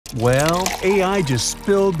Well, AI just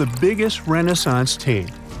spilled the biggest Renaissance tea.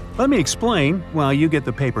 Let me explain while you get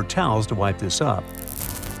the paper towels to wipe this up.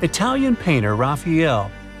 Italian painter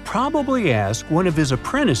Raphael probably asked one of his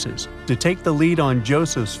apprentices to take the lead on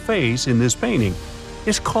Joseph's face in this painting.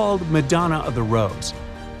 It's called Madonna of the Rose.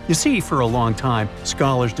 You see, for a long time,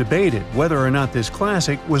 scholars debated whether or not this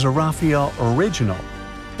classic was a Raphael original.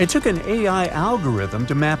 It took an AI algorithm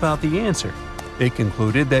to map out the answer. It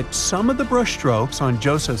concluded that some of the brushstrokes on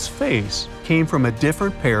Joseph's face came from a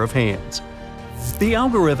different pair of hands. The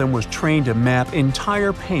algorithm was trained to map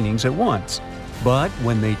entire paintings at once, but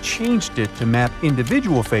when they changed it to map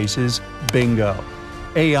individual faces, bingo!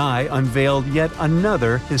 AI unveiled yet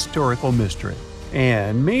another historical mystery.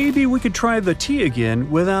 And maybe we could try the tea again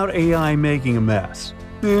without AI making a mess.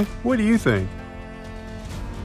 What do you think?